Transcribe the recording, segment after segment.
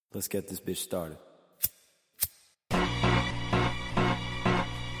Let's get this bitch started. I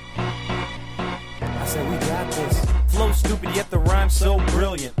said we got this. Flow stupid, yet the rhyme so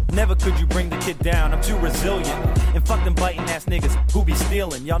brilliant. Never could you bring the kid down, I'm too resilient. And fuck them biting ass niggas who be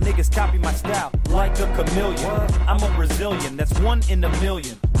stealing. Y'all niggas copy my style like a chameleon. I'm a Brazilian, that's one in a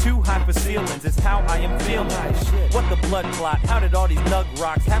million. Too high for ceilings, it's how I am feeling. What the blood clot? How did all these nug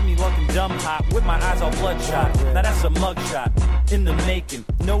rocks have me looking dumb hot with my eyes all bloodshot? Now that's a mugshot in the making.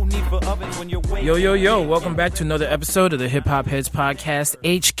 No need for ovens when you're waiting. Yo, welcome back to another episode of the Hip Hop Heads Podcast,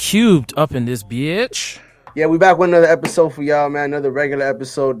 H Cubed up in this bitch. Yeah, we back with another episode for y'all, man. Another regular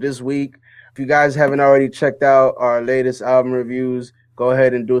episode this week. If you guys haven't already checked out our latest album reviews, go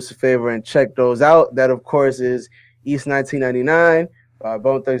ahead and do us a favor and check those out. That, of course, is East 1999,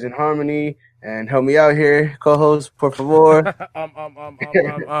 Bone Thugs and Harmony. And help me out here, co-host, por favor. What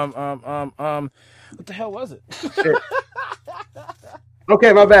the hell was it?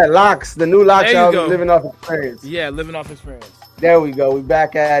 Okay, my bad. Locks, the new Locks album, go. Living Off Experience. Yeah, Living Off Experience. There we go. We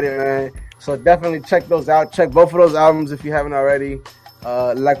back at it, man. So definitely check those out. Check both of those albums if you haven't already.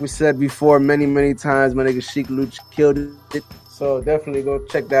 Like we said before many times, my nigga Sheek Louch killed it. So definitely go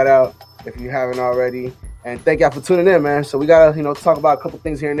check that out if you haven't already. And thank y'all for tuning in, man. So we got to, talk about a couple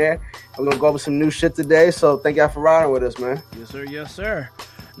things here and there. We're going to go over some new shit today. So thank y'all for riding with us, man. Yes, sir.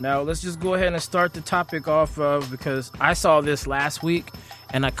 Now, let's just go ahead and start the topic off because I saw this last week,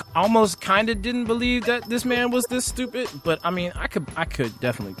 and I almost kind of didn't believe that this man was this stupid. But, I mean, I could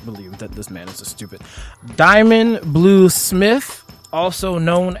definitely believe that this man is a stupid. Diamond Blue Smith, also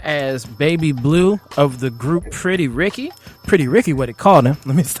known as Baby Blue of the group Pretty Ricky. Pretty Ricky, what it called him.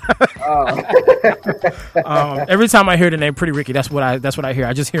 Let me stop. Every time I hear the name Pretty Ricky, that's what I hear.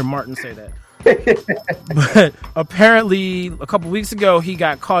 I just hear Martin say that. But apparently, a couple weeks ago, he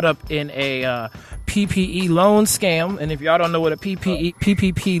got caught up in a PPE loan scam. And if y'all don't know what a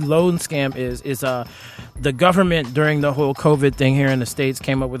PPP loan scam is the government during the whole COVID thing here in the States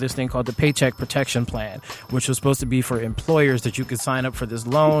came up with this thing called the Paycheck Protection Plan, which was supposed to be for employers that you could sign up for this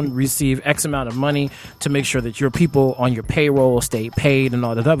loan, receive X amount of money to make sure that your people on your payroll stay paid and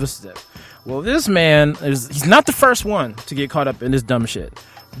all that other stuff. Well, this man, he's not the first one to get caught up in this dumb shit.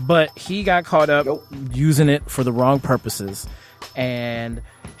 But he got caught up using it for the wrong purposes and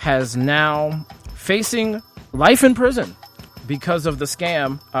has now facing life in prison because of the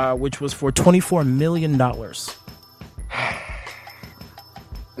scam, which was for $24 million.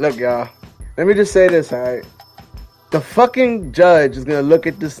 Look, y'all, let me just say this, all right? The fucking judge is going to look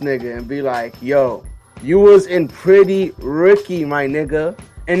at this nigga and be like, yo, you was in Pretty Ricky, my nigga.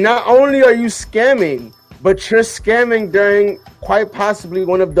 And not only are you scamming, but you're scamming during quite possibly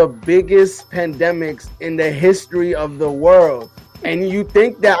one of the biggest pandemics in the history of the world. And you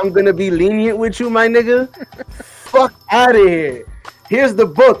think that I'm going to be lenient with you, my nigga? Fuck out of here. Here's the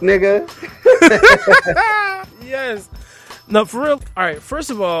book, nigga. Yes. No, for real. All right. First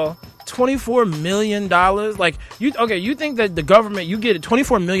of all, $24 million. Like, you think that the government, you get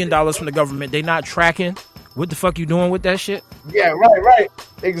 $24 million from the government, they not tracking what the fuck you doing with that shit? Yeah, right.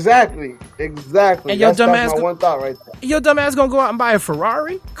 Exactly. And That's my one thought right there. Your dumb ass gonna go out and buy a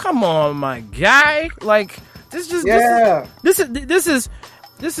Ferrari? Come on, my guy. Like, this is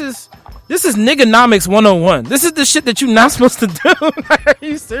nigganomics 101. This is the shit that you're not supposed to do. Are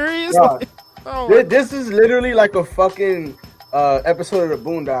you serious? Yeah. This is literally like a fucking episode of the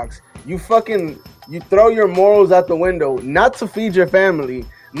Boondocks. You throw your morals out the window, not to feed your family,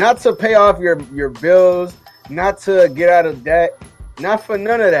 not to pay off your bills, not to get out of debt, not for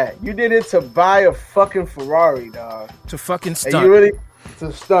none of that. You did it to buy a fucking Ferrari, dog. To fucking stunt. And you really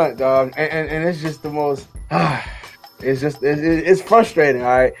to stunt, dog. And it's just the most. It's frustrating. All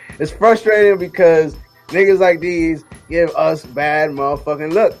right, it's frustrating because niggas like these give us bad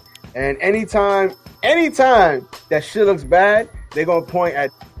motherfucking look. And anytime that shit looks bad, they're gonna point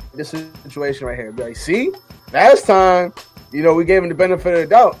at this situation right here. Be like, see, last time, we gave him the benefit of the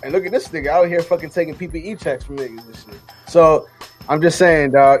doubt, and look at this nigga out here fucking taking PPE checks from niggas and shit. So I'm just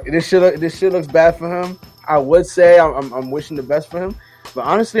saying, dog, this shit looks bad for him. I would say I'm wishing the best for him, but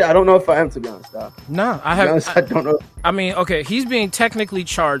honestly, I don't know if I am, to be honest, dog. No, I don't know. I mean, okay, he's being technically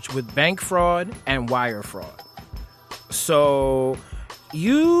charged with bank fraud and wire fraud. So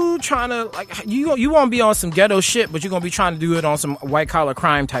you trying to, like, you won't be on some ghetto shit, but you're gonna be trying to do it on some white collar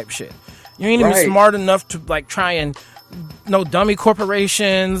crime type shit. You ain't even smart enough to like try and no dummy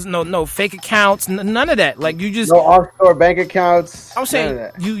corporations, no fake accounts, none of that. Like, you just no offshore bank accounts. I'm saying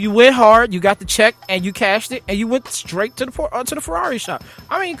you went hard, you got the check and you cashed it, and you went straight to the Ferrari shop.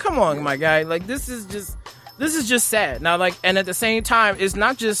 I mean, come on, my guy. Like, this is this is just sad. Now, like, and at the same time, it's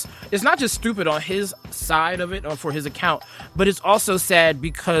not just stupid on his side of it or for his account, but it's also sad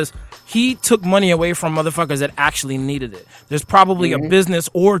because he took money away from motherfuckers that actually needed it. There's probably a business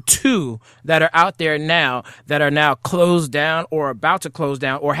or two that are out there now that are now closed down or about to close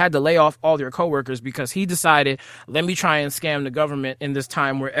down or had to lay off all their coworkers because he decided, let me try and scam the government in this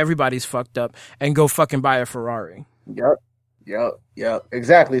time where everybody's fucked up and go fucking buy a Ferrari. Yep.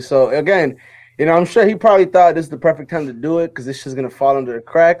 Exactly. So again, you know, I'm sure he probably thought this is the perfect time to do it because this shit's gonna fall under the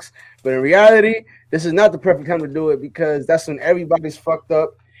cracks. But in reality, this is not the perfect time to do it because that's when everybody's fucked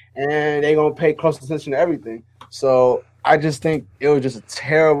up and they're gonna pay close attention to everything. So I just think it was just a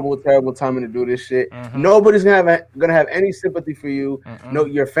terrible timing to do this shit. Nobody's gonna have any sympathy for you. No,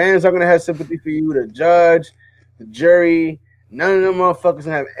 your fans are gonna have sympathy for you. The judge, the jury, none of them motherfuckers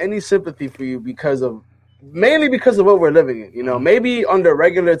gonna have any sympathy for you mainly because of what we're living in. You know, maybe under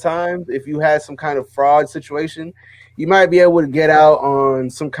regular times, if you had some kind of fraud situation, you might be able to get out on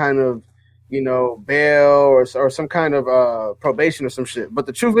some kind of, you know, bail or some kind of probation or some shit. But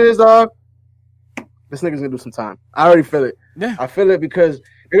the truth is, dog, this nigga's gonna do some time. I already feel it. Yeah, I feel it because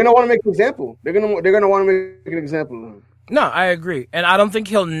they're gonna want to make an example. They're gonna want to make an example of him. No, I agree. And I don't think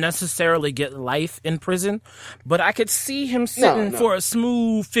he'll necessarily get life in prison, but I could see him sitting for a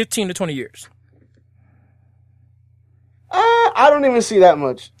smooth 15 to 20 years. I don't even see that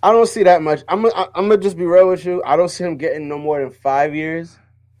much. I don't see that much. I'm gonna just be real with you. I don't see him getting no more than 5 years.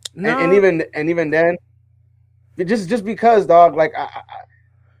 No. And even then, just because, dog. Like,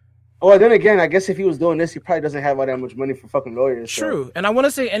 well, then again, I guess if he was doing this, he probably doesn't have all that much money for fucking lawyers. True. So. And I want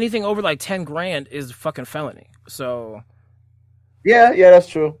to say anything over like 10 grand is fucking felony. So. Yeah, that's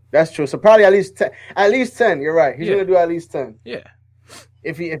true. So probably at least 10. You're right. He's gonna do at least 10. Yeah.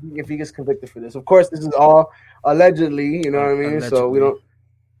 If he gets convicted for this, of course, this is all allegedly. You know what I mean? Allegedly. So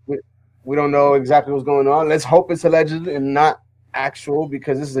we don't know exactly what's going on. Let's hope it's alleged and not actual,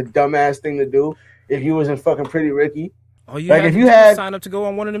 because this is a dumbass thing to do. If you was in fucking Pretty Ricky, if you had sign up to go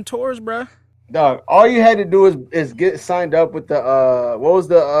on one of them tours, bruh. Dog, all you had to do is get signed up with the what was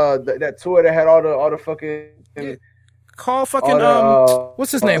that tour that had all the fucking. Yeah. Call fucking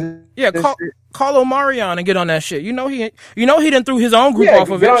what's his name? Yeah, call Omarion and get on that shit. You know he didn't threw his own group off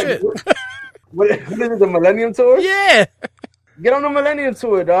of it. Shit. What is it? The Millennium Tour? Yeah. Get on the Millennium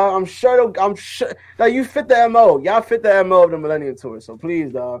Tour, dog. I'm sure. Like, you fit the MO. Y'all fit the MO of the Millennium Tour. So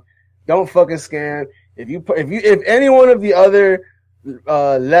please, dog, don't fucking scam. If any one of the other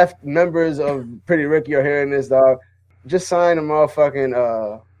left members of Pretty Ricky are hearing this, dog, just sign a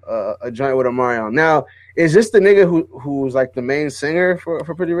motherfucking a joint with Omarion. Now, is this the nigga who's like the main singer for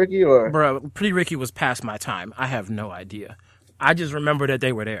Pretty Ricky, or? Bro, Pretty Ricky was past my time. I have no idea. I just remember that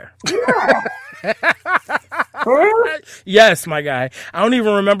they were there. Yes, my guy. I don't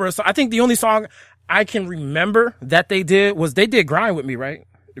even remember a song. I think the only song I can remember that they did Grind With Me, right?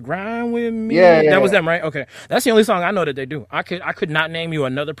 The Grind With Me. Yeah. That was them, right? Okay. That's the only song I know that they do. I could not name you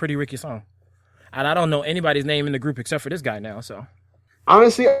another Pretty Ricky song. And I don't know anybody's name in the group except for this guy now, so.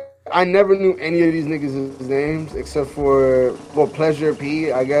 Honestly, I never knew any of these niggas' names except for, Pleasure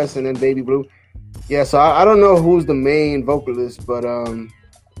P, I guess, and then Baby Blue. Yeah, so I don't know who's the main vocalist, but I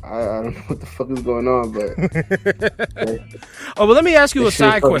don't know what the fuck is going on, but... Oh, well, let me ask you a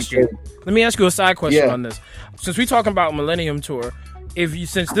side question. On this. Since we're talking about Millennium Tour,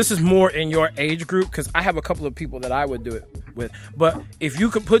 since this is more in your age group, because I have a couple of people that I would do it with, but if you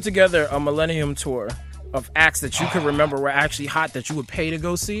could put together a Millennium Tour of acts that you could remember were actually hot that you would pay to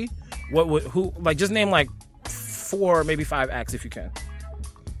go see, just name like 4, maybe 5 acts if you can.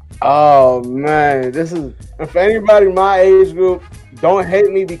 Oh man, this is, for anybody my age group, don't hate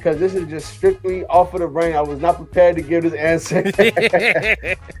me because this is just strictly off of the brain. I was not prepared to give this answer.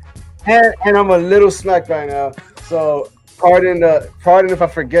 and I'm a little smacked right now. So pardon if I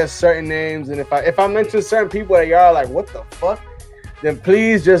forget certain names, and if I mention certain people that y'all are like, what the fuck? Then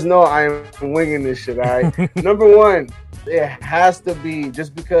please just know I am winging this shit, all right? Number one, it has to be,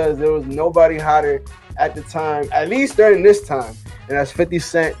 just because there was nobody hotter at the time, at least during this time, and that's 50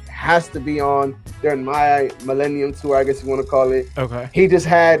 Cent. Has to be on during my Millennium Tour, I guess you want to call it. Okay. He just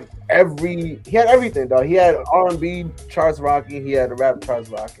had everything, dog. He had R&B charts rocking, he had the rap charts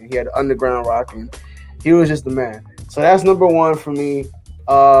rocking, he had the underground rocking. He was just the man. So that's number one for me.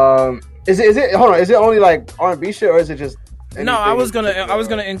 Is it only like R&B shit, or is it just anything? No, I was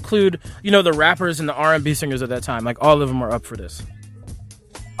gonna include, the rappers and the R&B singers at that time. Like, all of them are up for this.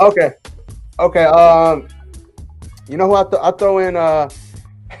 Okay. You know who I throw in?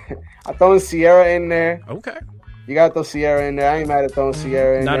 I throw Sierra in there. Okay. You gotta throw Sierra in there. I ain't mad at throwing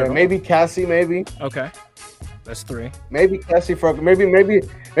Sierra in there. Maybe Cassie, maybe. Okay. That's 3. Maybe Cassie for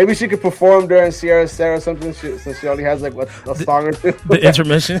maybe she could perform during Sierra Sarah or something since she only has like a song or two. The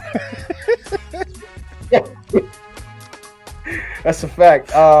intermission. That's a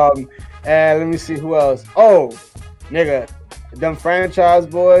fact. And let me see who else. Oh, nigga, them franchise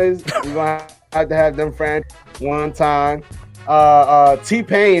boys. We're gonna have to have them franchise one time.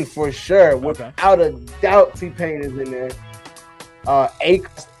 T-Pain for sure. Without a doubt, T-Pain is in there. Akon,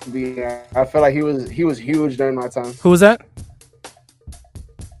 I feel like he was huge during my time. Who was that?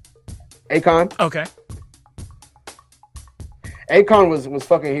 Akon. Okay. Akon was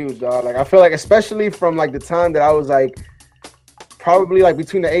fucking huge, dog. Like I feel like, especially from like the time that I was like, probably like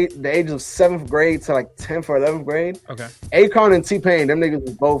between the ages of 7th grade to like 10th or 11th grade. Okay. Akon and T-Pain, them niggas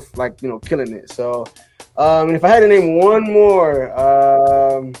was both like killing it. So, and if I had to name one more,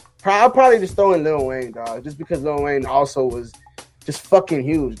 I'll probably just throw in Lil Wayne, dog. Just because Lil Wayne also was just fucking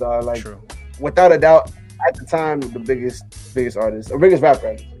huge, dog. Like, true. Without a doubt, at the time, the biggest artist, or biggest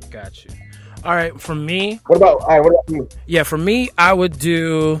rapper. Got you. All right, for me. What about you? Yeah, for me, I would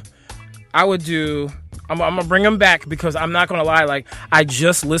do. I'm gonna bring them back because I'm not gonna lie. Like, I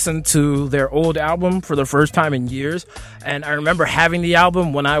just listened to their old album for the first time in years, and I remember having the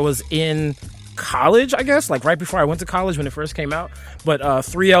album when I was in college. I guess like right before I went to college when it first came out. But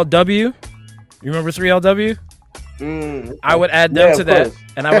 3LW, you remember 3LW? I would add them to that,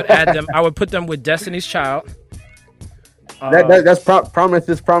 and I would add them. I would put them with Destiny's Child. That's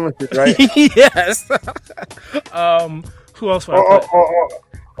promises, right? Yes. Who else would I put?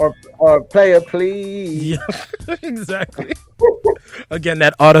 Or Player Please. Yeah, exactly. Again,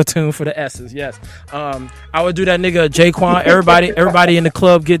 that auto tune for the S's. Yes. I would do that nigga Jaquan. Everybody in the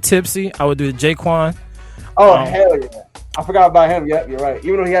club get tipsy. I would do Jaquan. Oh hell yeah! I forgot about him. Yep, you're right.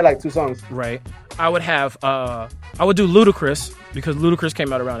 Even though he had like 2 songs. Right. I would do Ludacris because Ludacris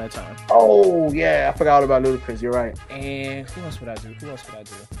came out around that time. Oh yeah, I forgot about Ludacris. You're right. And who else would I do? You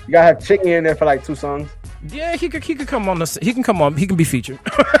gotta have Chicken in there for like 2 songs. Yeah, he could come on he can be featured.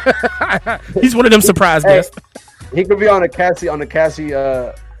 He's one of them surprise guests. He could be on the Cassie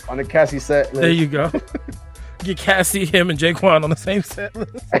set list. There you go. Get Cassie, him, and Jaquan on the same set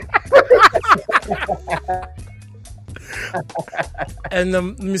list. And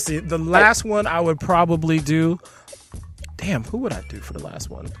let me see. The last one I would probably do. Damn, who would I do for the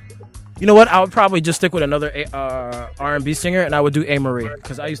last one? You know what? I would probably just stick with another R&B singer, and I would do A-Marie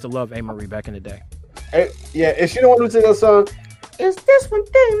because I used to love A-Marie back in the day. Yeah, is she the one who sang that song? Is this one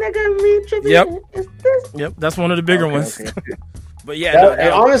thing that got me tripping? Yep, that's one of the bigger ones. Okay. But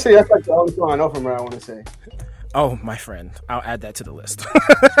yeah, honestly, that's like the only song I know from her. I want to say. Oh, my friend, I'll add that to the list.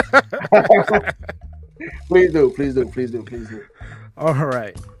 Please do. All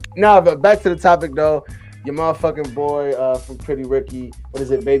right. Now, but back to the topic though. Your motherfucking boy from Pretty Ricky, what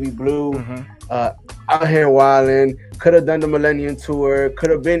is it, Baby Blue, out here wilding. Could have done the Millennium Tour. Could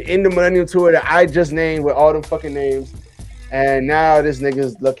have been in the Millennium Tour that I just named with all them fucking names. And now this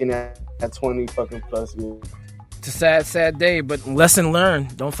nigga's looking at 20 fucking plus years. It's a sad, sad day, but lesson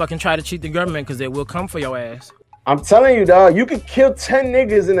learned. Don't fucking try to cheat the government because they will come for your ass. I'm telling you, dog, you could kill 10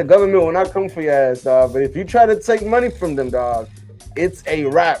 niggas and the government will not come for your ass, dog. But if you try to take money from them, dog, it's a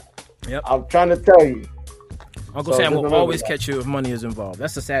wrap. Yep. I'm trying to tell you. Uncle Sam will always catch you if money is involved.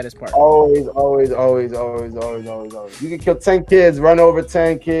 That's the saddest part. Always. You can kill 10 kids, run over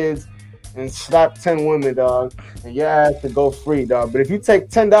 10 kids, and slap 10 women, dog. And your ass to go free, dog. But if you take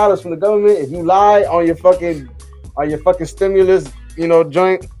 $10 from the government, if you lie on your fucking stimulus,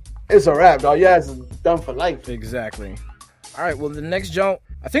 joint, it's a wrap, dog. Your ass is done for life. Exactly. All right, well, the next jump,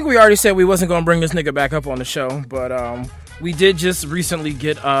 I think we already said we wasn't going to bring this nigga back up on the show, but we did just recently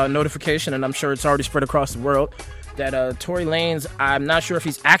get a notification, and I'm sure it's already spread across the world, that Tory Lanez, I'm not sure if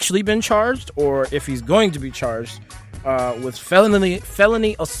he's actually been charged or if he's going to be charged with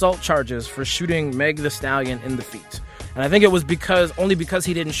felony assault charges for shooting Meg Thee Stallion in the feet. And I think it was only because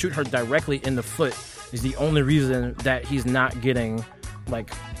he didn't shoot her directly in the foot is the only reason that he's not getting,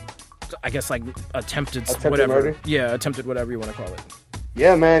 attempted whatever. Murder? Yeah, attempted whatever you want to call it.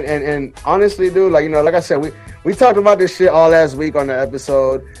 Yeah, man, and honestly, dude, like I said, we talked about this shit all last week on the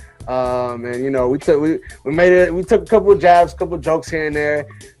episode, and we took a couple of jabs, couple of jokes here and there,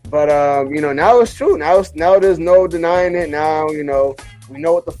 but now it's true. Now there's no denying it. Now we know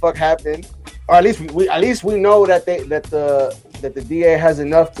what the fuck happened, or at least we know that the DA has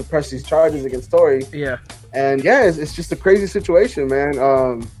enough to press these charges against Tory. Yeah, and yeah, it's just a crazy situation,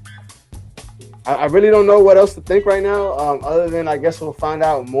 man. I really don't know what else to think right now, other than I guess we'll find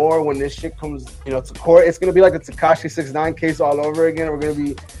out more when this shit comes, to court. It's gonna be like the Tekashi 6ix9ine case all over again. We're gonna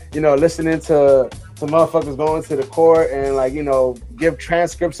be, listening to motherfuckers going to the court and give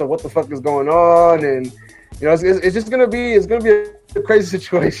transcripts of what the fuck is going on, and You know, it's just gonna be a crazy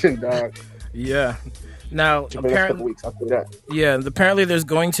situation, dog. Yeah. Now, apparently, I'll say that. Yeah, apparently there's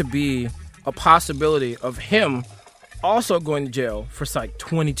going to be a possibility of him also going to jail for like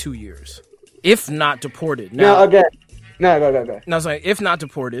 22 years, if not deported. Now, go. Now, I was like, if not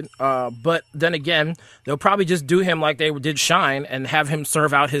deported, but then again, they'll probably just do him like they did Shine and have him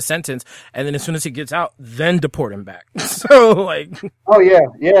serve out his sentence, and then as soon as he gets out, then deport him back. So, like, oh yeah.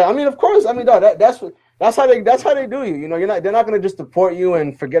 I mean, of course. I mean, dog, that's how they do you. You know, they're not gonna just deport you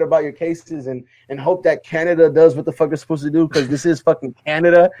and forget about your cases and hope that Canada does what the fuck they're supposed to do, because this is fucking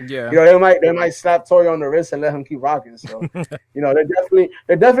Canada. Yeah. You know, they might slap Tory on the wrist and let him keep rocking. So, you know, they're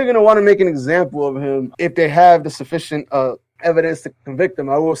definitely gonna want to make an example of him if they have the sufficient evidence to convict him.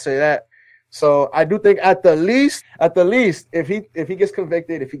 I will say that. So I do think at the least, if he gets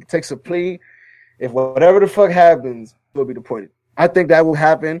convicted, if he takes a plea, if whatever the fuck happens, he'll be deported. I think that will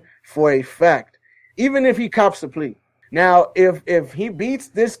happen for a fact. Even if he cops the plea. Now, if he beats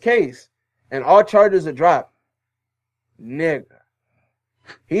this case and all charges are dropped, nigga,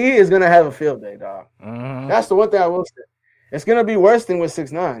 he is gonna have a field day, dog. Mm-hmm. That's the one thing I will say. It's gonna be worse than with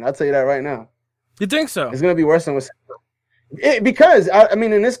 6ix9ine. I'll tell you that right now. You think so? It's gonna be worse than with 6ix9ine. Because I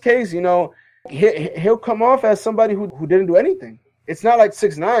mean, in this case, you know, he'll come off as somebody who didn't do anything. It's not like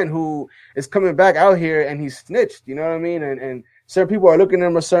 6ix9ine who is coming back out here and he's snitched. You know what I mean? And certain people are looking at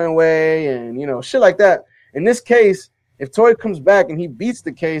him a certain way and, you know, shit like that. In this case, if Tory comes back and he beats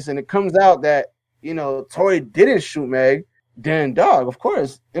the case and it comes out that, you know, Tory didn't shoot Meg, then, dog, of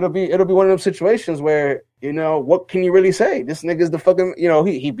course, it'll be one of those situations where, you know, what can you really say? This nigga's the fucking, you know,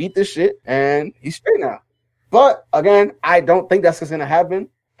 he beat this shit and he's straight now. But, again, I don't think that's what's going to happen.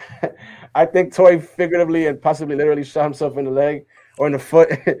 I think Tory figuratively and possibly literally shot himself in the leg or in the foot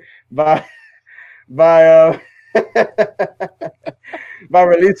by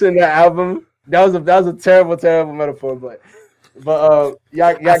releasing that album. That was a terrible metaphor, but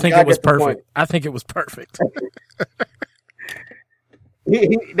I think it was perfect. I think it was perfect.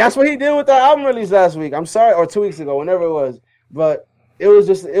 That's what he did with that album release last week. I'm sorry, or 2 weeks ago, whenever it was. But it was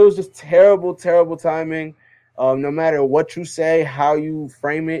just terrible timing. No matter what you say, how you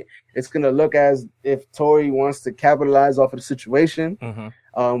frame it, it's gonna look as if Tory wants to capitalize off of the situation.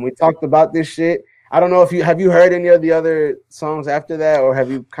 Mm-hmm. We talked about this shit. I don't know if you heard any of the other songs after that, or have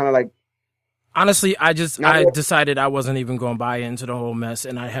you kind of like? Honestly, I decided I wasn't even going to buy into the whole mess,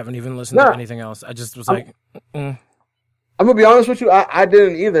 and I haven't even listened to anything else. I just was like, I'm gonna be honest with you, I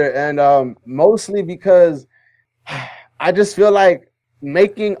didn't either, and mostly because I just feel like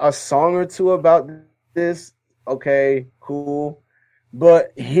making a song or two about this, okay, cool,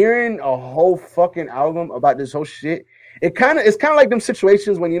 but hearing a whole fucking album about this whole shit. It's kind of like them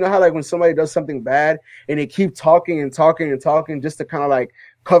situations when, you know how like when somebody does something bad and they keep talking just to kind of like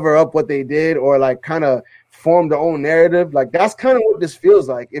cover up what they did or like kind of form their own narrative. Like that's kind of what this feels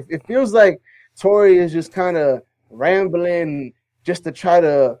like. It feels like Tory is just kind of rambling just to try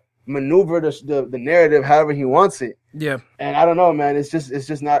to maneuver the narrative however he wants it. Yeah. And I don't know, man. It's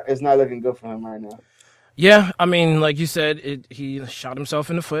not looking good for him right now. Yeah, I mean, like you said, he shot himself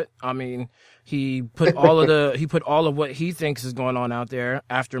in the foot. I mean, he put all of what he thinks is going on out there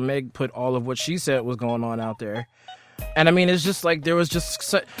after Meg put all of what she said was going on out there. And I mean, it's just like there was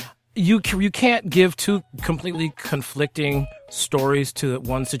just you can't give two completely conflicting stories to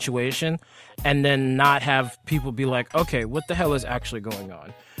one situation and then not have people be like, okay, what the hell is actually going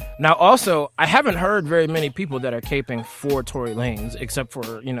on? Now, also, I haven't heard very many people that are caping for Tory Lanez, except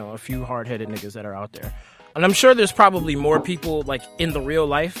for, you know, a few hard-headed niggas that are out there. And I'm sure there's probably more people, like, in the real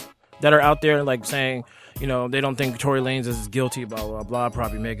life that are out there, like, saying, you know, they don't think Tory Lanez is guilty, blah, blah, blah,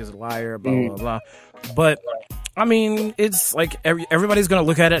 probably Meg is a liar, blah, blah, blah. But, I mean, it's like everybody's going to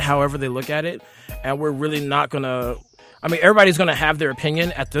look at it however they look at it, and we're really not going to... I mean, everybody's going to have their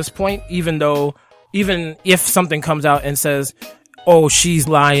opinion at this point, even if something comes out and says, oh, she's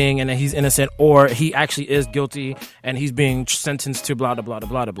lying and he's innocent, or he actually is guilty and he's being sentenced to blah, blah, blah,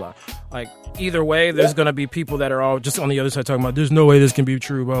 blah, blah, blah. Like, either way, there's going to be people that are all just on the other side talking about, there's no way this can be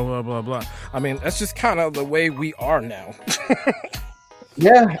true, blah, blah, blah, blah. I mean, that's just kind of the way we are now.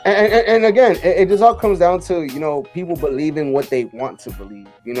 Yeah, and again, it just all comes down to, you know, people believing what they want to believe,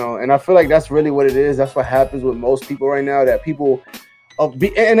 you know, and I feel like that's really what it is. That's what happens with most people right now, that people...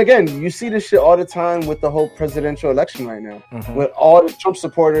 and again, you see this shit all the time with the whole presidential election right now, with all the Trump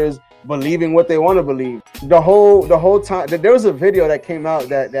supporters believing what they want to believe. The whole time, there was a video that came out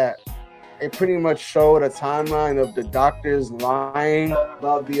that it pretty much showed a timeline of the doctors lying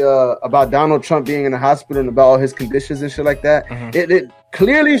about Donald Trump being in the hospital and about all his conditions and shit like that. It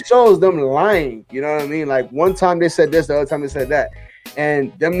clearly shows them lying. You know what I mean? Like one time they said this, the other time they said that.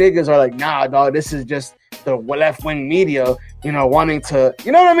 And them niggas are like, nah, dog, this is just the left wing media, you know, wanting to,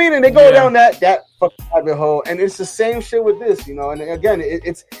 you know what I mean? And they go down that fucking rabbit hole. And it's the same shit with this, you know. And again,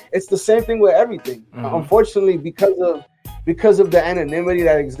 it's the same thing with everything. Unfortunately, because of the anonymity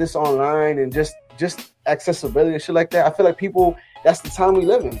that exists online and just accessibility and shit like that, I feel like people, that's the time we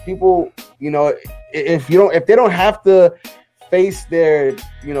live in. People, you know, if they don't have to face their,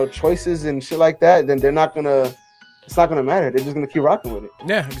 you know, choices and shit like that, then it's not gonna matter. They're just gonna keep rocking with it.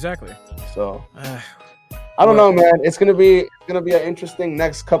 Yeah, exactly. So I don't know, man. It's gonna be an interesting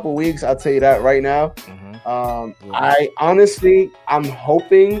next couple weeks. I'll tell you that right now. I'm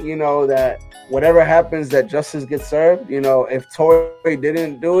hoping, you know, that whatever happens, that justice gets served. You know, if Tory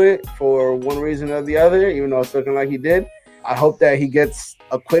didn't do it for one reason or the other, even though it's looking like he did, I hope that he gets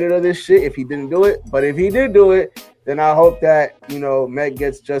acquitted of this shit if he didn't do it. But if he did do it, then I hope that, you know, Meg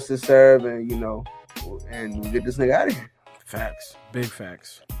gets justice served and, you know, and we get this nigga out of here. Facts. Big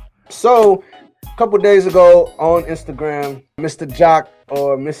facts. So, a couple days ago on Instagram, Mr. Jock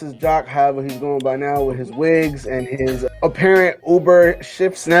or Mrs. Jock, however he's going by now, with his wigs and his apparent Uber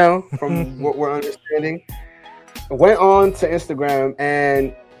shifts now, from what we're understanding, went on to Instagram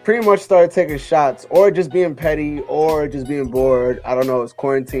and pretty much started taking shots, or just being petty, or just being bored. I don't know. It's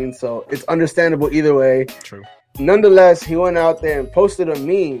quarantine, so it's understandable either way. True. Nonetheless, he went out there and posted a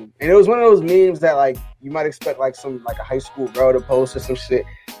meme, and it was one of those memes that, like, you might expect like a high school girl to post or some shit,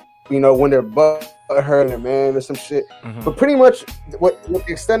 you know, when they're butt hurt their man or some shit. But pretty much what the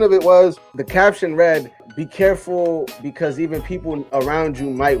extent of it was, the caption read, "Be careful because even people around you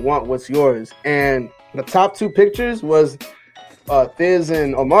might want what's yours." And the top two pictures was Thiz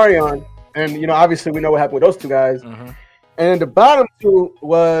and Omarion, and, you know, obviously we know what happened with those two guys. And then the bottom two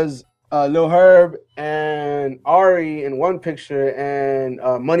was Lil Herb and Ari in one picture, and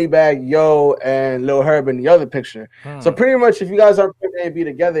Moneybagg Yo and Lil Herb in the other picture. So pretty much, if you guys aren't putting A and B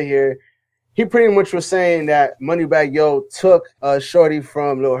together here, he pretty much was saying that Moneybagg Yo took Shorty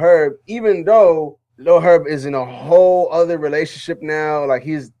from Lil Herb, even though Lil Herb is in a whole other relationship now. Like,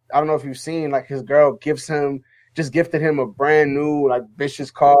 I don't know if you've seen, like, his girl just gifted him a brand new, like, vicious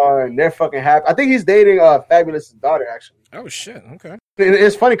car, and they're fucking happy. I think he's dating Fabulous's daughter, actually. Oh shit! Okay. And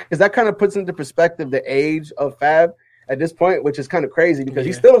it's funny because that kind of puts into perspective the age of Fab at this point, which is kind of crazy because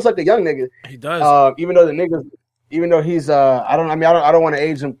he still looks like a young nigga. He does. Even though he's I don't want to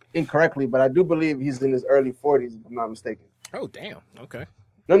age him incorrectly, but I do believe he's in his early 40s, if I'm not mistaken. Oh damn. Okay.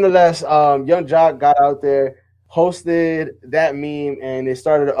 Nonetheless, Young Jock got out there, posted that meme, and it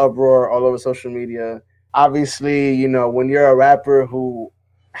started an uproar all over social media. Obviously, you know, when you're a rapper who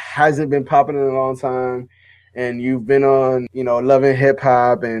hasn't been popping in a long time, and you've been on, you know, Love and Hip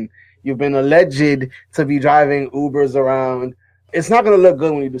Hop, and you've been alleged to be driving Ubers around, it's not gonna look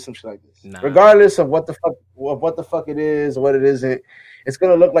good when you do some shit like this. Nah. Regardless of what the fuck it is, or what it isn't, it's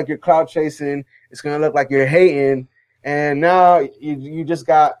gonna look like you're clout chasing. It's gonna look like you're hating, and now you just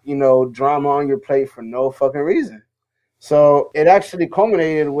got, you know, drama on your plate for no fucking reason. So it actually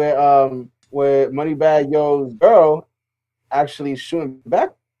culminated with Moneybagg Yo's girl actually shooting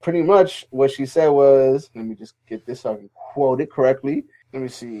back. Pretty much what she said was, let me just get this so I can quote it correctly. Let me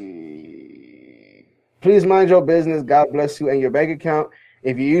see. "Please mind your business. God bless you and your bank account.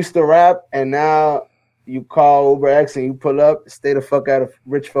 If you used to rap and now you call Uber X and you pull up, stay the fuck out of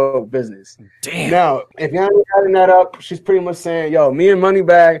rich folk business." Damn. Now, if y'all ain't adding that up, she's pretty much saying, yo, me and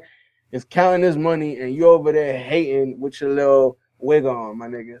Moneybagg is counting this money and you over there hating with your little wig on, my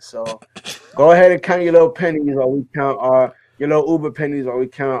nigga. So go ahead and count your little pennies while we count your little Uber pennies, or we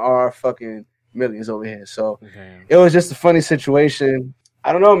count our fucking millions over here. So It was just a funny situation.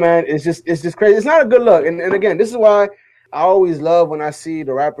 I don't know, man. It's just crazy. It's not a good look. And again, this is why I always love when I see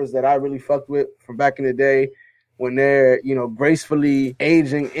the rappers that I really fucked with from back in the day, when they're, you know, gracefully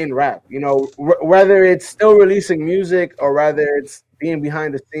aging in rap. You know, whether it's still releasing music or rather it's being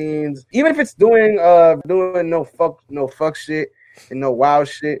behind the scenes, even if it's doing no fuck shit and no wild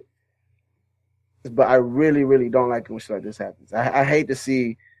shit. But I really, really don't like it when shit like this happens. I hate to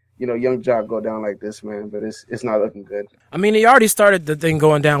see, you know, Young Jock go down like this, man. But it's not looking good. I mean, he already started the thing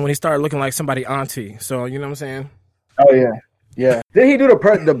going down when he started looking like somebody auntie. So, you know what I'm saying? Oh, yeah. Did he do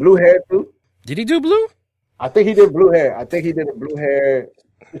the blue hair, too? Did he do blue? I think he did blue hair. I think he did a blue hair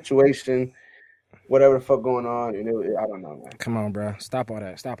situation, whatever the fuck going on. And I don't know, man. Come on, bro. Stop all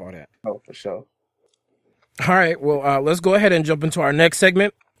that. Oh, for sure. All right. Well, let's go ahead and jump into our next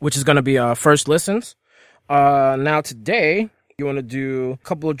segment, which is going to be first listens. Now today, you want to do a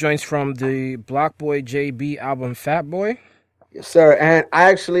couple of joints from the BlocBoy JB album Fat Boy? Yes, sir. And I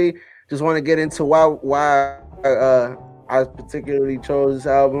actually just want to get into why I particularly chose this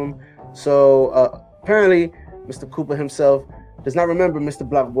album. So apparently, Mr. Cooper himself does not remember Mr.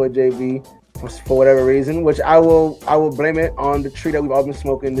 BlocBoy JB. for whatever reason, which I will blame it on the tree that we've all been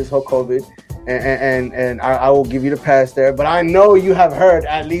smoking this whole COVID, and I will give you the pass there. But I know you have heard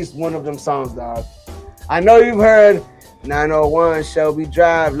at least one of them songs, dog. I know you've heard 901 Shelby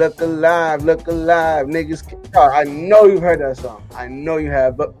Drive, look alive, niggas. Dog, I know you've heard that song. I know you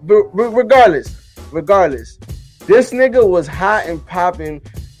have. But regardless, this nigga was hot and popping.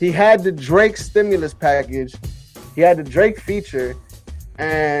 He had the Drake stimulus package. He had the Drake feature.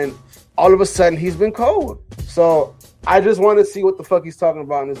 And all of a sudden, he's been cold. So I just want to see what the fuck he's talking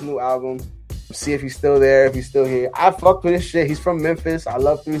about in this new album. See if he's still there, if he's still here. I fucked with his shit. He's from Memphis. I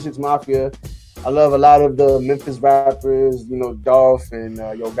love 3 6 Mafia. I love a lot of the Memphis rappers, you know, Dolph and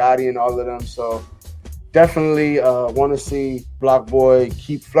Yo Gotti and all of them. So definitely want to see Block Boy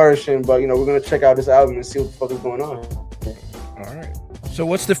keep flourishing. But, you know, we're going to check out this album and see what the fuck is going on. All right. So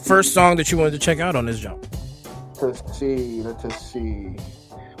what's the first song that you wanted to check out on this jump? Let's see.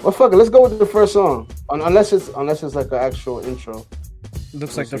 Well, fuck it. Let's go with the first song. Unless it's like an actual intro.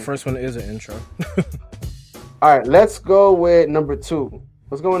 Looks like the first one is an intro. All right. Let's go with number 2.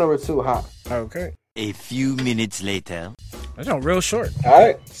 Let's go with number 2, Hot. Okay. A few minutes later. That's not real short. All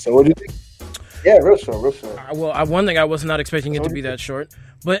right. So what do you think? Yeah, real short. Well, one thing I was not expecting it to be that short,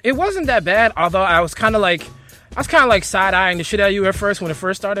 but it wasn't that bad. Although I was kind of like side eyeing the shit out of you at first when it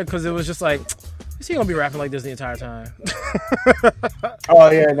first started, because it was just like, is he gonna be rapping like this the entire time?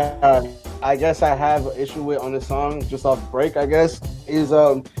 Oh yeah, nah. I guess I have an issue with on this song just off break. I guess is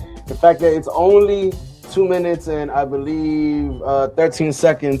the fact that it's only 2 minutes and I believe 13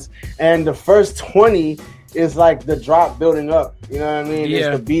 seconds, and the first 20 is like the drop building up. You know what I mean? Yeah.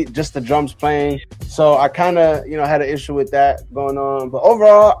 It's the beat, just the drums playing. So I kind of had an issue with that going on. But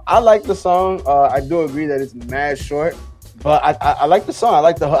overall, I like the song. I do agree that it's mad short. But I like the song.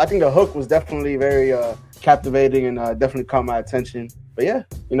 I think the hook was definitely very captivating and definitely caught my attention. But yeah,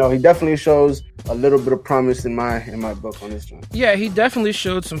 he definitely shows a little bit of promise in my book on this one. Yeah, he definitely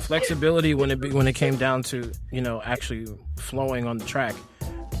showed some flexibility when it came down to actually flowing on the track.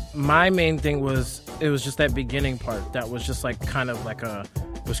 My main thing was it was just that beginning part that was just like kind of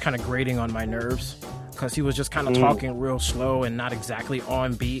grating on my nerves. Because he was just kind of talking real slow and not exactly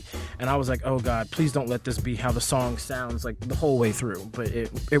on beat. And I was like, oh God, please don't let this be how the song sounds like the whole way through. But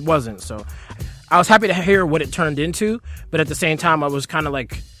it wasn't. So I was happy to hear what it turned into. But at the same time, I was kind of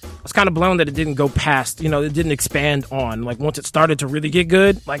blown that it didn't go past, it didn't expand on. Like once it started to really get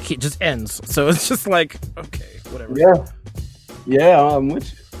good, like it just ends. So it's just like, okay, whatever. Yeah, I'm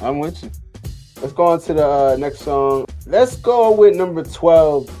with you. Let's go on to the next song. Let's go with number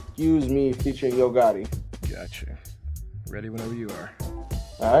 12. Excuse Me, featuring Yo Gotti. Gotcha. Ready whenever you are.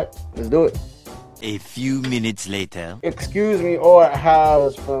 All right, let's do it. A few minutes later. Excuse me, or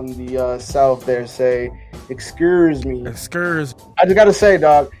how from the South there say, excuse me. Excuse. I just gotta say,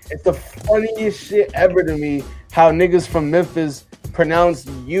 dog, it's the funniest shit ever to me how niggas from Memphis pronounce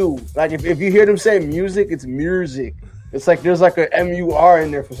you. Like, if you hear them say music, it's music. It's like there's like a M-U-R in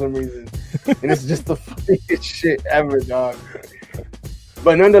there for some reason. And it's just the funniest shit ever, dog.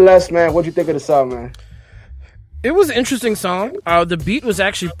 But nonetheless, man, what'd you think of the song, man? It was an interesting song. The beat was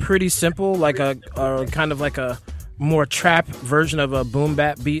actually pretty simple, like a kind of like a more trap version of a boom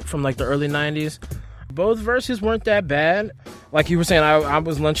bap beat from like the early 90s. Both verses weren't that bad. Like you were saying, I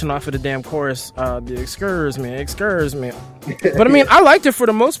was lunching off of the damn chorus. The excuse me. But I mean, I liked it for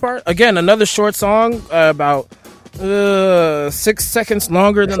the most part. Again, another short song, about 6 seconds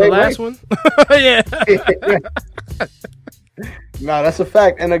longer than the last one. Yeah. No, that's a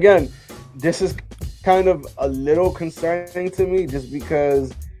fact. And again, this is kind of a little concerning to me just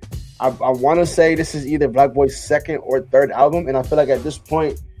because I want to say this is either Black Boy's second or third album. And I feel like at this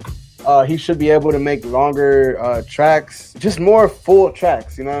point, he should be able to make longer tracks, just more full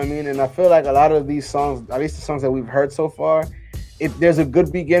tracks. You know what I mean? And I feel like a lot of these songs, at least the songs that we've heard so far, there's a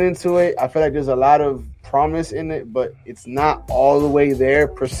good beginning to it. I feel like there's a lot of promise in it, but it's not all the way there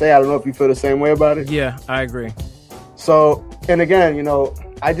per se. I don't know if you feel the same way about it. Yeah, I agree. So, and again,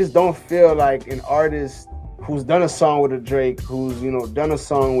 I just don't feel like an artist who's done a song with a Drake, who's, done a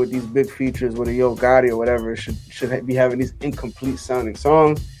song with these big features with a Yo Gotti or whatever, should be having these incomplete sounding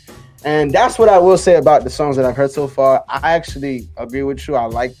songs. And that's what I will say about the songs that I've heard so far. I actually agree with you. I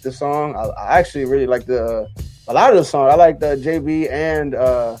like the song. I actually really like a lot of the song. I like the JB and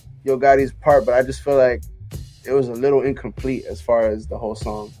Yo Gotti's part, but I just feel like it was a little incomplete as far as the whole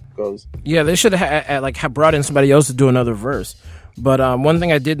song goes. Yeah, they should have brought in somebody else to do another verse. But one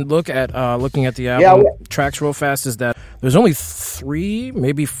thing I did look at, looking at the album tracks real fast, is that there's only 3,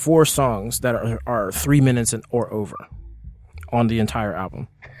 maybe 4 songs that are 3 minutes or over on the entire album.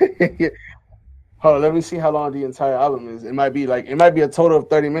 Hold on, let me see how long the entire album is. It might be a total of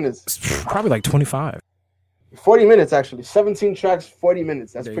 30 minutes. Probably like 25. 40 minutes, actually. 17 tracks, 40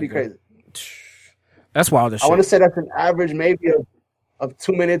 minutes. That's There pretty you go. crazy. That's wild as I shit. want to say that's an average maybe of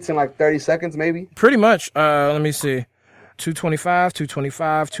 2 minutes and like 30 seconds, maybe. Pretty much. Let me see. 225,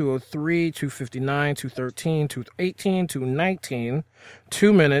 225, 203, 259, 213, 218, 219,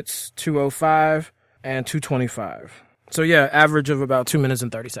 2 minutes, 205, and 225. So yeah, average of about 2 minutes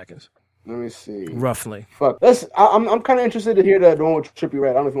and 30 seconds. Let me see. Roughly. Fuck. I'm kind of interested to hear the one with Trippie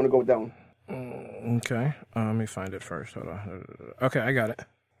Redd. I don't know if you want to go with that one. Okay. Let me find it first. Hold on. Okay, I got it.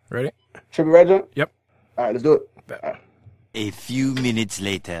 Ready? Trippie Redd, John? Yep. All right, let's do it. A few minutes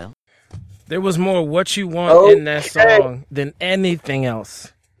later. There was more what you want in that Okay. song than anything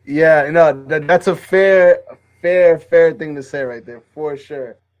else. Yeah, no, that's a fair thing to say right there, for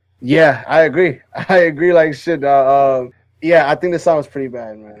sure. Yeah, I agree. I agree like shit. Yeah, I think the song was pretty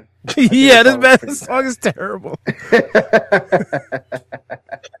bad, man. Yeah, the this song was pretty song is terrible.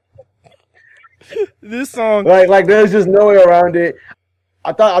 This song, like there's just no way around it.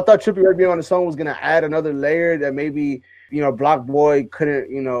 I thought Trippie Redd being on the song was gonna add another layer that maybe Block Boy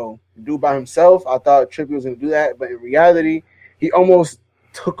couldn't do by himself. I thought Trippie was gonna do that, but in reality, he almost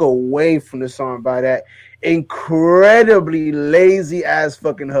took away from the song by that incredibly lazy ass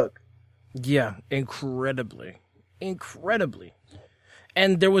fucking hook. yeah, incredibly.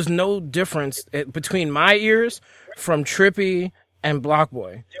 And there was no difference between my ears from Trippie and Block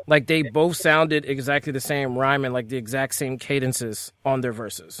Boy. Like, they both sounded exactly the same rhyme and like the exact same cadences on their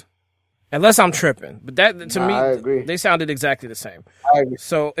verses. Unless I'm tripping, but that to me, I agree. they sounded exactly the same. I agree.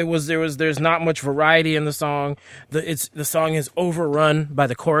 So there's not much variety in the song. The song is overrun by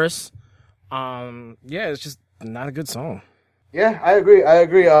the chorus. Yeah, it's just not a good song. Yeah, I agree.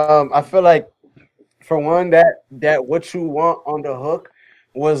 I feel like, for one, that what you want on the hook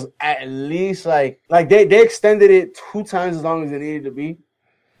was at least like they extended it 2 times as long as it needed to be.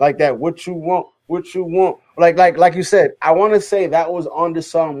 Like that, what you want. Like you said, I want to say that was on the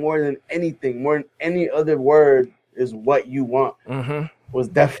song more than anything, more than any other word is what you want. Mm-hmm. Was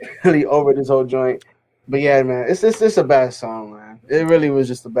definitely over this whole joint. But yeah, man, it's a bad song, man. It really was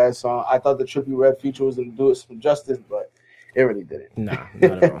just a bad song. I thought the Trippie Redd feature was gonna do it some justice, but it really didn't. Nah,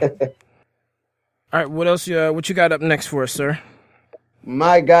 not at all. All right, what else? What you got up next for us, sir?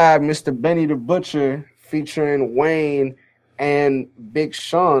 My guy, Mr. Benny the Butcher, featuring Wayne and Big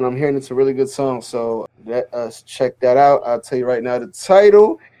Sean. I'm hearing it's a really good song, so let us check that out. I'll tell you right now the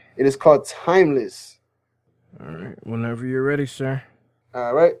title. It is called Timeless. All right, whenever you're ready, sir.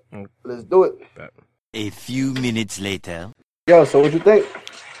 All right, let's do it. A few minutes later. Yo, so what you think?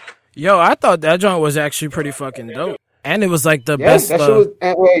 Yo, I thought that joint was actually pretty fucking dope, and it was like the Yeah, best. that shit was.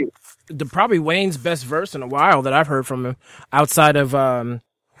 Wait, Probably Wayne's best verse in a while that I've heard from him, outside of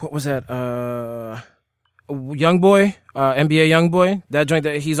what was that? Youngboy, NBA Youngboy. That joint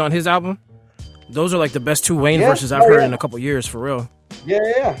that he's on his album. Those are like the best 2 Wayne verses I've heard in a couple years, for real.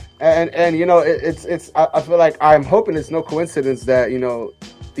 yeah, and it's. I feel like I'm hoping it's no coincidence that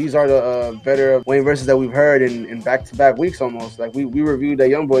these are the better Wayne verses that we've heard in back-to-back weeks almost. Like we reviewed that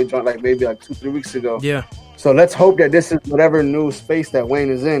Youngboy joint like maybe like 2-3 weeks ago. Yeah. So let's hope that this is whatever new space that Wayne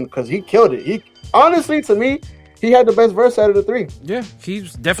is in, because he killed it. He honestly, to me, he had the best verse out of the 3. Yeah,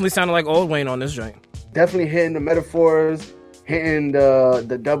 he's definitely sounding like old Wayne on this joint. Definitely hitting the metaphors, hitting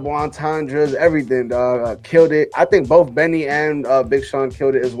the double entendres, everything, dog. Killed it. I think both Benny and Big Sean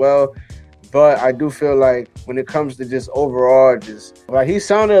killed it as well. But I do feel like when it comes to just overall, just like he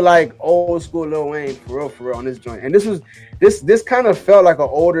sounded like old school Lil Wayne for real on this joint. And this kind of felt like an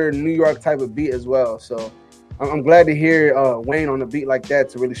older New York type of beat as well. So I'm glad to hear Wayne on a beat like that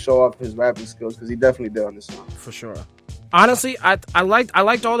to really show off his rapping skills, because he definitely did on this song. For sure. Honestly, I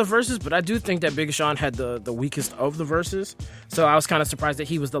liked all the verses, but I do think that Big Sean had the weakest of the verses. So I was kind of surprised that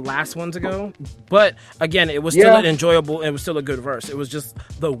he was the last one to go. But again, it was still an enjoyable, it was still a good verse. It was just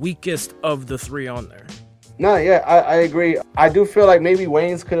the weakest of the 3 on there. No, yeah, I agree. I do feel like maybe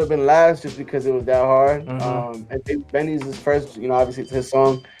Wayne's could have been last just because it was that hard. And maybe Benny's is first, obviously it's his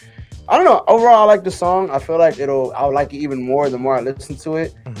song. I don't know. Overall, I like the song. I feel like I'll like it even more the more I listen to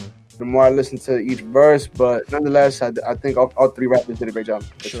it. The more I listen to each verse, but nonetheless, I think all 3 rappers did a great job.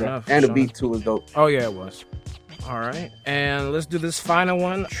 Sure enough, and the sure beat too was dope. Oh yeah, it was. All right, and let's do this final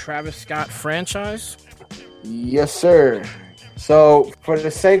one, Travis Scott franchise. Yes, sir. So for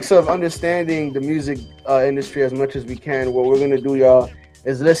the sakes of understanding the music industry as much as we can, what we're gonna do, y'all,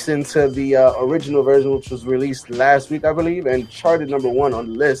 is listen to the original version, which was released last week, I believe, and charted number 1 on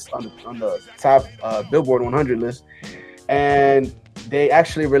the list, on the top Billboard 100 list. And they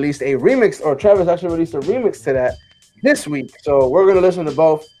actually released a remix, or Travis actually released a remix to that this week. So we're going to listen to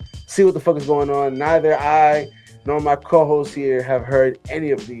both. see what the fuck is going on. Neither I nor my co-host here have heard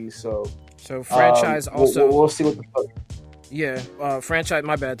any of these, so Franchise also. We'll see what the fuck. Yeah, Franchise.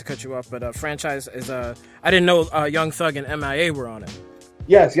 My bad to cut you off, but Franchise is I didn't know Young Thug and MIA were on it.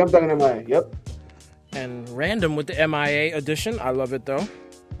 Yes, Young Thug and MIA. Yep. And Random with the MIA edition. I love it though. All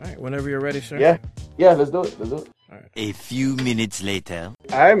right, whenever you're ready, sir. Yeah. Let's do it. A few minutes later.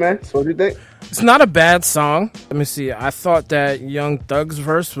 All right, man. So what do you think? It's not a bad song. Let me see. I thought that Young Thug's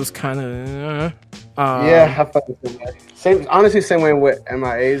verse was kind of. Yeah, I felt the same way. Same way with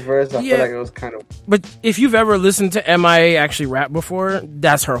MIA's verse. I feel like it was kind of. But if you've ever listened to MIA actually rap before,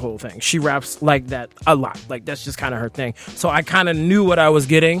 that's her whole thing. She raps like that a lot. Like that's just kind of her thing. So I kind of knew what I was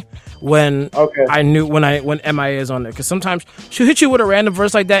getting when when MIA is on there. Because sometimes she'll hit you with a random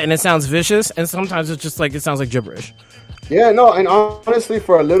verse like that and it sounds vicious, and sometimes it's just like it sounds like gibberish. Yeah, no, and honestly,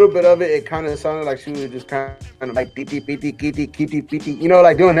 for a little bit of it kind of sounded like she was just kind of like you know,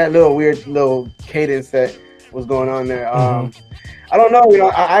 like doing that little weird little cadence that was going on there. I don't know, you know,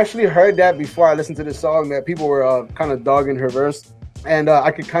 I actually heard that before I listened to this song that people were kind of dogging her verse, and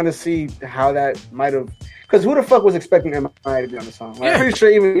I could kind of see how that might have. Because who the fuck was expecting MIA to be on the song? Like, I'm pretty sure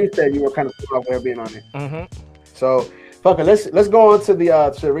even you said you were kind of put off with her being on it. So fuck it, let's go on to the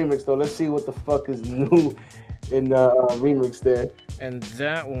remix though. Let's see what the fuck is new in the remix there. And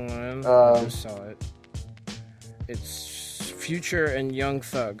that one, I just saw it. It's Future and Young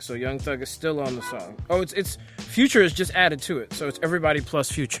Thug. So Young Thug is still on the song. Oh, it's Future is just added to it. So it's everybody plus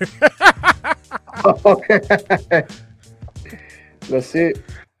Future. Okay. Let's see it.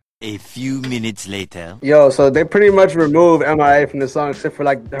 A few minutes later. Yo, so they pretty much removed MIA from the song except for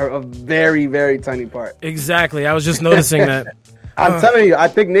like a very, very tiny part. Exactly. I was just noticing that. I'm telling you, I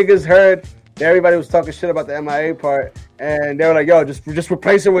think niggas heard everybody was talking shit about the MIA part, and they were like, yo, just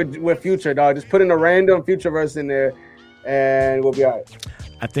replace it with Future, dog. Just put in a random Future verse in there, and we'll be all right.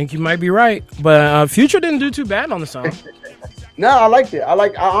 I think you might be right, but Future didn't do too bad on the song. No, I liked it.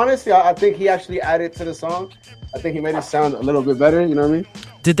 Honestly, I think he actually added to the song. I think he made it sound a little bit better, you know what I mean?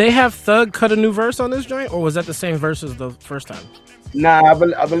 Did they have Thug cut a new verse on this joint, or was that the same verse as the first time? Nah, I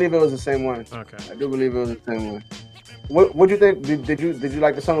believe it was the same one. Okay. I do believe it was the same one. What do you think? Did you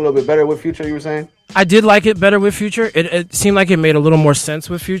like the song a little bit better with Future, you were saying? I did like it better with Future. It seemed like it made a little more sense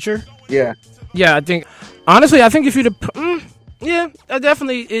with Future. Yeah. Yeah, I think... Honestly, I think if you'd...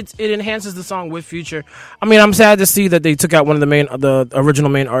 definitely it enhances the song with Future. I mean, I'm sad to see that they took out one of the original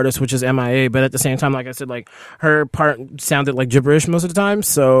main artists, which is MIA, but at the same time, like I said, like her part sounded like gibberish most of the time,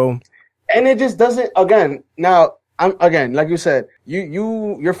 so... And it just doesn't... Again, like you said,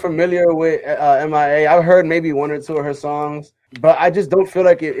 you're familiar with MIA. I've heard maybe one or two of her songs, but I just don't feel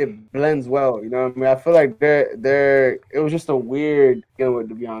like it blends well. You know what I mean? I feel like it was just a weird to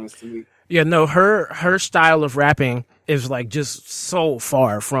be honest to me. Yeah, no, her style of rapping is like just so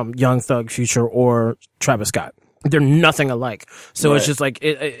far from Young Thug, Future, or Travis Scott. They're nothing alike. So right. It's just like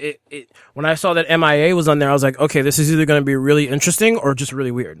it when I saw that MIA was on there, I was like, okay, this is either going to be really interesting or just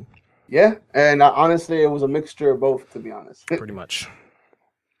really weird. Yeah, and honestly, it was a mixture of both, to be honest. Pretty much.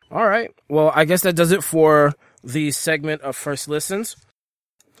 All right. Well, I guess that does it for the segment of First Listens.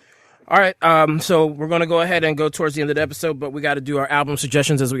 All right. So we're going to go ahead and go towards the end of the episode, but we got to do our album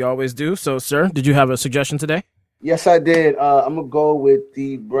suggestions as we always do. So, sir, did you have a suggestion today? Yes, I did. I'm going to go with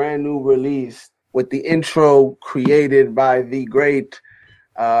the brand new release with the intro created by the great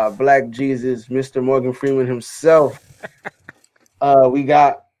Black Jesus, Mr. Morgan Freeman himself. We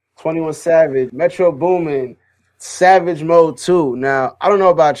got 21 Savage, Metro Boomin, Savage Mode 2. Now, I don't know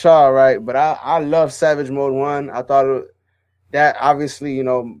about y'all, right? But I love Savage Mode 1. I thought that obviously, you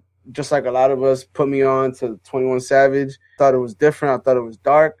know, just like a lot of us, put me on to 21 Savage. Thought it was different. I thought it was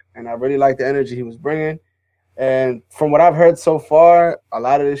dark. And I really liked the energy he was bringing. And from what I've heard so far, a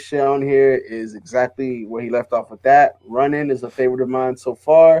lot of this shit on here is exactly where he left off with that. Running is a favorite of mine so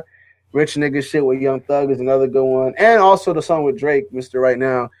far. Rich Nigga Shit with Young Thug is another good one. And also the song with Drake, Mr. Right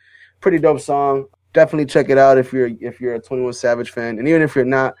Now. Pretty dope song. Definitely check it out if you're a 21 Savage fan. And even if you're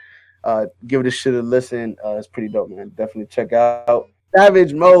not, give this shit a listen. It's pretty dope, man. Definitely check out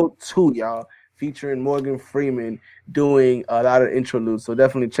Savage Mode 2, y'all. Featuring Morgan Freeman doing a lot of interludes. So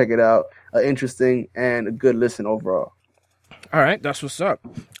definitely check it out. Interesting and a good listen overall. All right, that's what's up.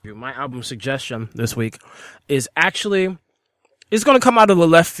 My album suggestion this week is actually, it's going to come out of the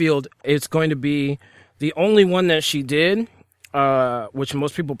left field. It's going to be the only one that she did, which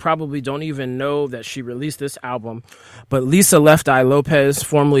most people probably don't even know that she released this album. But Lisa Left Eye Lopez,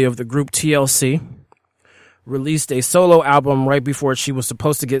 formerly of the group TLC, released a solo album right before she was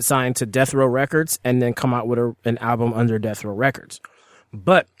supposed to get signed to Death Row Records and then come out with an album under Death Row Records.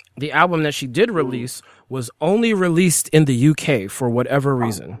 But the album that she did release was only released in the UK for whatever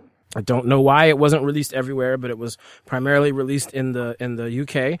reason. I don't know why it wasn't released everywhere, but it was primarily released in the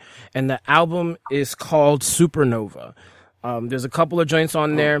UK. And the album is called Supernova. There's a couple of joints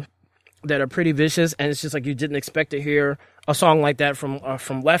on there that are pretty vicious, and it's just like you didn't expect to hear a song like that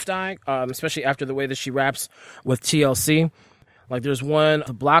from Left Eye, especially after the way that she raps with TLC. Like there's one,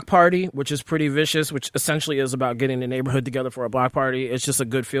 The Block Party, which is pretty vicious, which essentially is about getting the neighborhood together for a block party. It's just a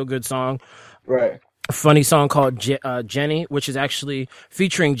good feel-good song. Right. A funny song called Jenny, which is actually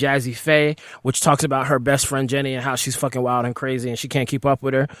featuring Jazzy Faye, which talks about her best friend Jenny and how she's fucking wild and crazy and she can't keep up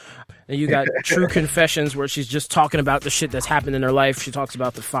with her. And you got True Confessions, where she's just talking about the shit that's happened in her life. She talks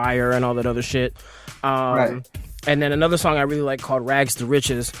about the fire and all that other shit. Right. And then another song I really like called Rags to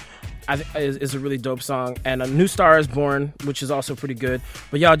Riches is a really dope song. And A New Star is Born, which is also pretty good.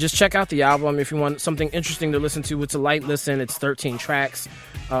 But y'all just check out the album if you want something interesting to listen to. It's a light listen. It's 13 tracks.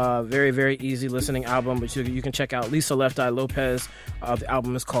 Very, very easy listening album. But you can check out Lisa Left Eye Lopez. The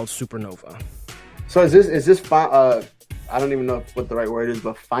album is called Supernova. So is this I don't even know what the right word is,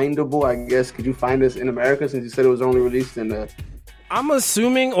 but findable, I guess. Could you find this in America since you said it was only released in the...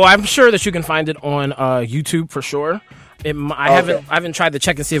 I'm sure that you can find it on YouTube for sure. I haven't tried to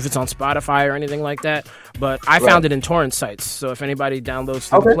check and see if it's on Spotify or anything like that, but I found it in torrent sites. So if anybody downloads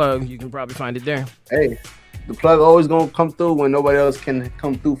the plug, you can probably find it there. Hey, the plug always gonna come through when nobody else can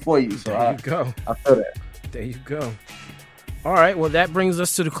come through for you. So there you go. I feel that. There you go. All right. Well, that brings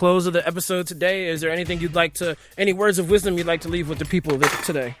us to the close of the episode today. Is there anything any words of wisdom you'd like to leave with the people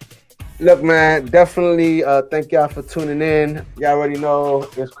today? Look, man, definitely thank y'all for tuning in. Y'all already know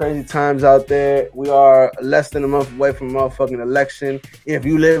there's crazy times out there. We are less than a month away from a motherfucking election. If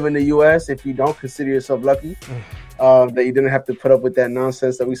you live in the U.S., if you don't, consider yourself lucky that you didn't have to put up with that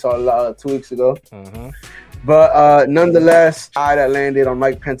nonsense that we saw 2 weeks ago. Mm-hmm. But nonetheless, that landed on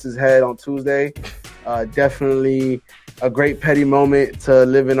Mike Pence's head on Tuesday. Definitely a great petty moment to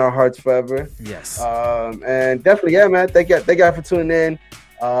live in our hearts forever. Yes. And definitely, yeah, man, thank y'all for tuning in.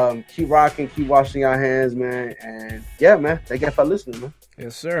 Keep rocking, keep washing our hands, man. And yeah, man, thank you for listening, man.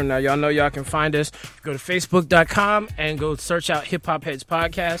 Yes, sir. Now, y'all know y'all can find us. Go to Facebook.com and go search out Hip Hop Heads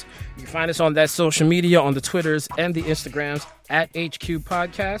Podcast. You can find us on that social media, on the Twitters and the Instagrams at HQ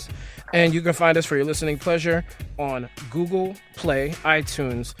Podcast. And you can find us for your listening pleasure on Google Play,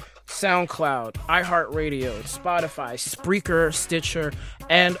 iTunes, SoundCloud, iHeartRadio, Spotify, Spreaker, Stitcher,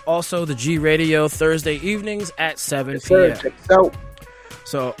 and also the G Radio Thursday evenings at 7 p.m. Check us out.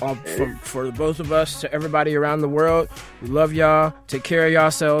 So for both of us, to everybody around the world, we love y'all. Take care of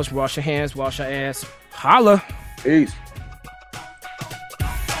yourselves. Wash your hands, wash your ass. Holla. Peace.